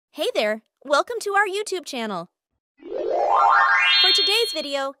Hey there! Welcome to our YouTube channel. For today's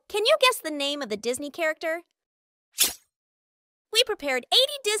video, can you guess the name of the Disney character? We prepared 80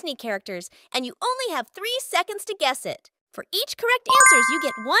 Disney characters, and you only have 3 seconds to guess it. For each correct answers, you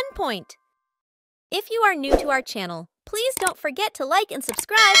get 1 point. If you are new to our channel, please don't forget to like and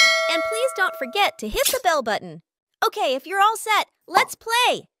subscribe, and please don't forget to hit the bell button. Okay, if you're all set, let's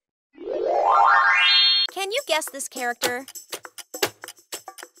play! Can you guess this character?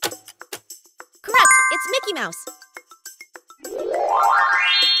 Correct, it's Mickey Mouse.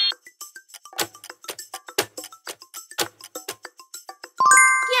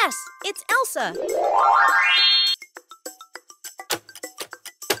 Yes, it's Elsa.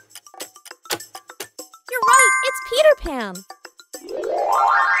 You're right, it's Peter Pan.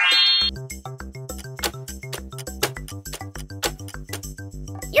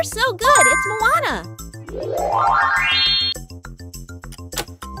 You're so good, it's Moana.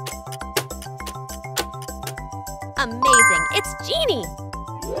 Amazing, it's Genie.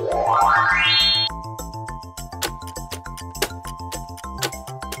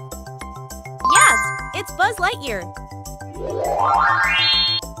 Yes, it's Buzz Lightyear.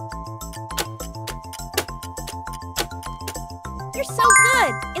 You're so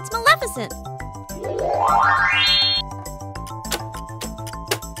good, it's Maleficent.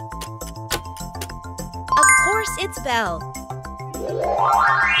 Of course, it's Belle.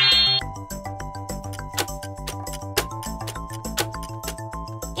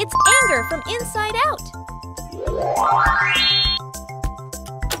 It's Anger from Inside Out.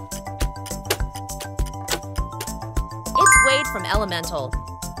 It's Wade from Elemental.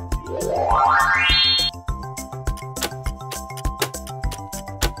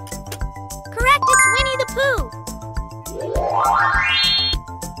 Correct, it's Winnie the Pooh.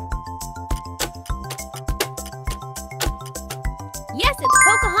 Yes, it's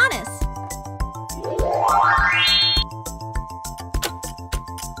Pocahontas.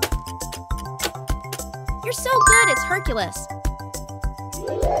 You're so good, it's Hercules.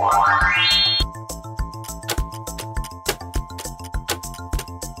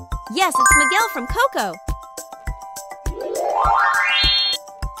 Yes, it's Miguel from Coco.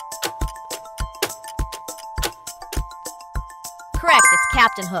 Correct, it's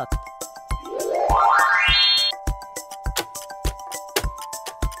Captain Hook.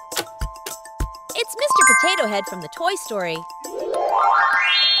 It's Mr. Potato Head from the Toy Story.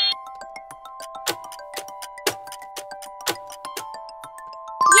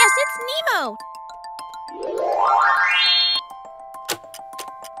 Yes, it's Nemo!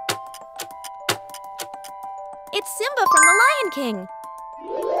 It's Simba from The Lion King.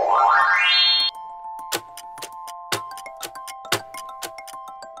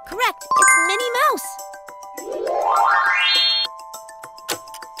 Correct, it's Minnie Mouse.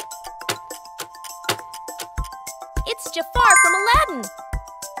 It's Jafar from Aladdin.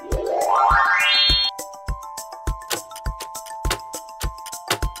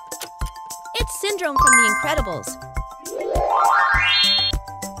 It's Syndrome from The Incredibles.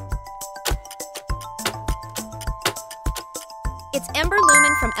 It's Ember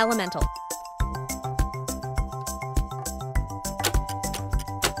Lumen from Elemental.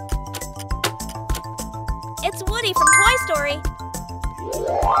 It's Woody from Toy Story.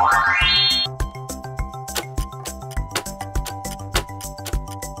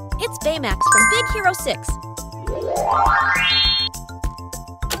 It's Baymax from Big Hero 6.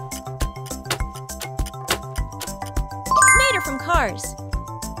 It's Mater from Cars.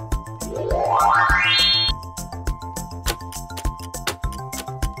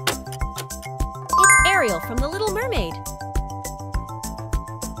 It's Ariel from The Little Mermaid.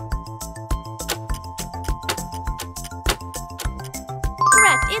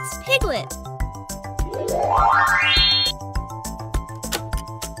 Correct, it's Piglet.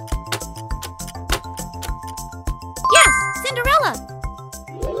 Yes, Cinderella.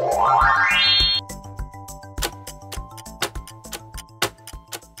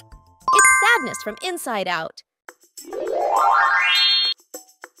 It's Sadness from Inside Out.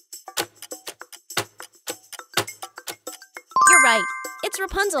 You're right, it's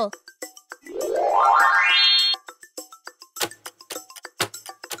Rapunzel.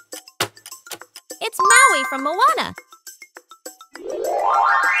 It's Maui from Moana.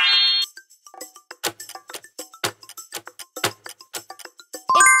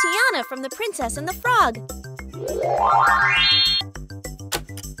 It's Tiana from The Princess and the Frog.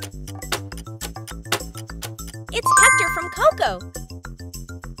 It's Hector from Coco.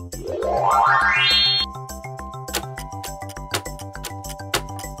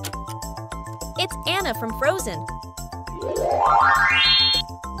 It's Anna from Frozen.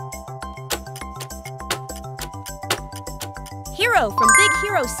 Hero from Big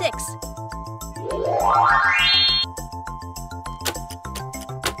Hero 6.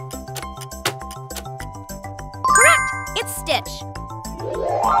 Correct! It's Stitch.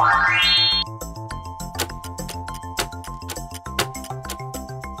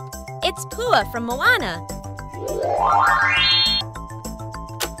 It's Pua from Moana.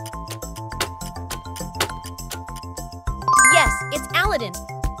 Yes, it's Aladdin.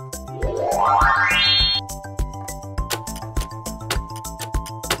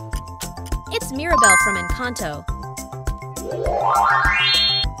 It's Mirabel from Encanto.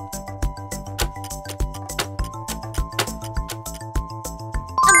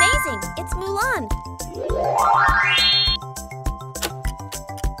 Amazing! It's Mulan.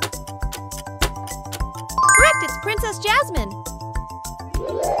 Correct, it's Princess Jasmine.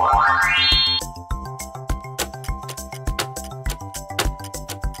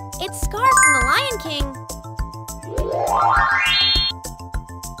 It's Scar from The Lion King.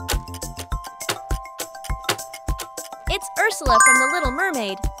 It's Ursula from The Little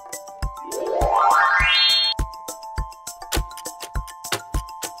Mermaid.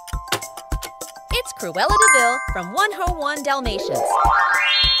 It's Cruella de Vil from 101 Dalmatians.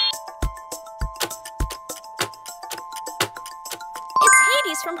 It's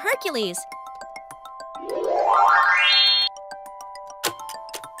Hades from Hercules.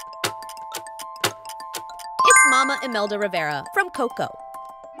 It's Mama Imelda Rivera from Coco.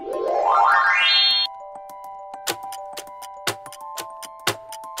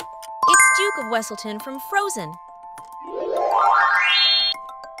 It's Duke of Wesselton from Frozen.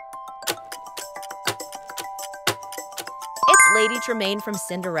 It's Lady Tremaine from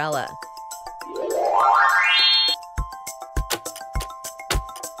Cinderella.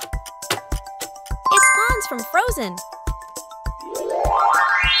 It's Hans from Frozen.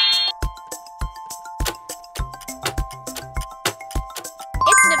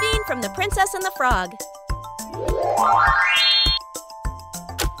 It's Naveen from The Princess and the Frog.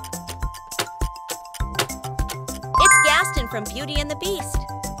 It's Gaston from Beauty and the Beast.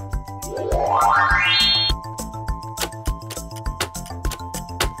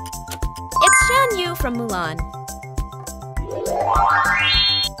 It's Shan Yu from Mulan.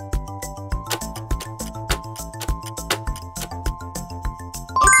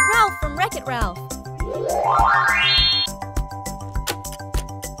 It's Ralph from Wreck-It Ralph.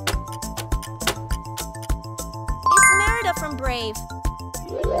 It's Merida from Brave.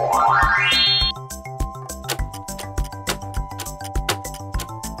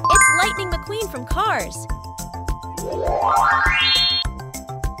 It's Lightning McQueen from Cars.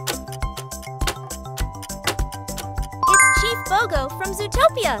 It's Chief Bogo from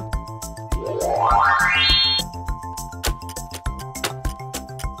Zootopia.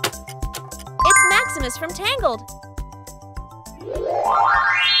 It's Maximus from Tangled.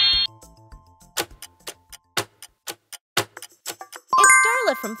 It's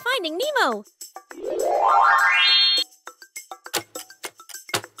Darla from Finding Nemo.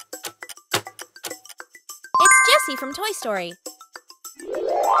 It's Jessie from Toy Story.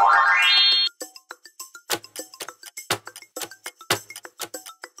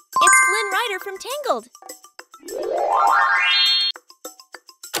 It's Flynn Rider from Tangled.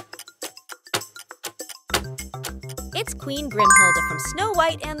 It's Queen Grimhilda from Snow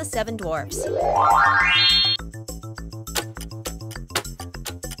White and the Seven Dwarfs.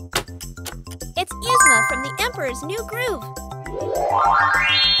 It's Yzma from The Emperor's New Groove.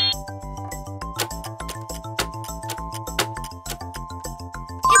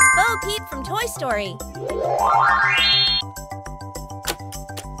 It's Bo Peep from Toy Story.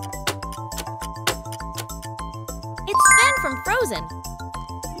 It's Sven from Frozen.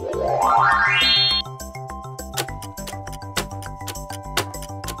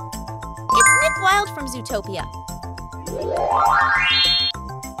 It's Nick Wilde from Zootopia.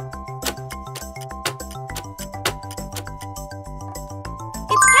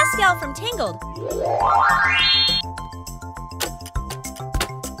 It's Pascal from Tangled.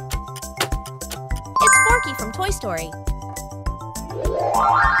 It's Forky from Toy Story.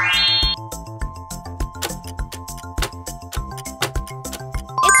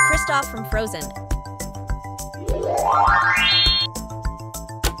 It's Kristoff from Frozen.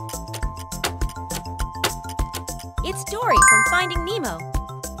 It's Dory from Finding Nemo.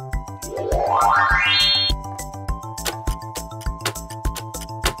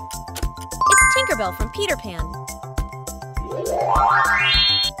 It's Tinkerbell from Peter Pan.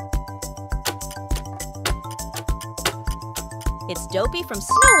 It's Dopey from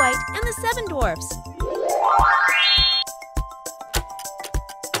Snow White and the Seven Dwarfs.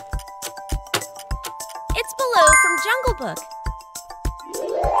 It's Baloo from Jungle Book.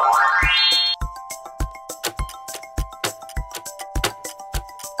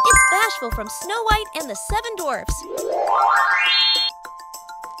 peaceful from Snow White and the Seven Dwarfs.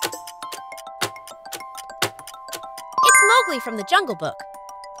 It's Mowgli from the Jungle Book.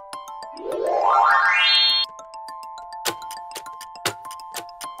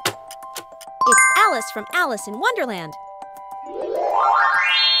 It's Alice from Alice in Wonderland.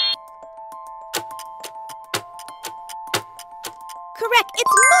 Correct,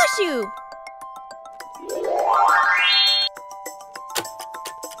 it's Mushu!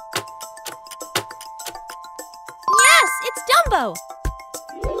 Yes, it's Dumbo!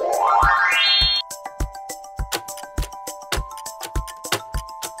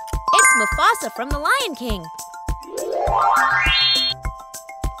 It's Mufasa from The Lion King.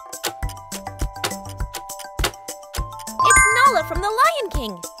 It's Nala from The Lion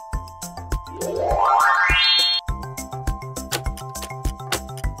King.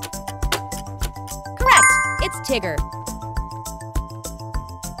 Correct, it's Tigger.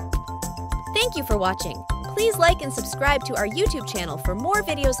 Thank you for watching. Please like and subscribe to our YouTube channel for more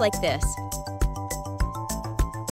videos like this.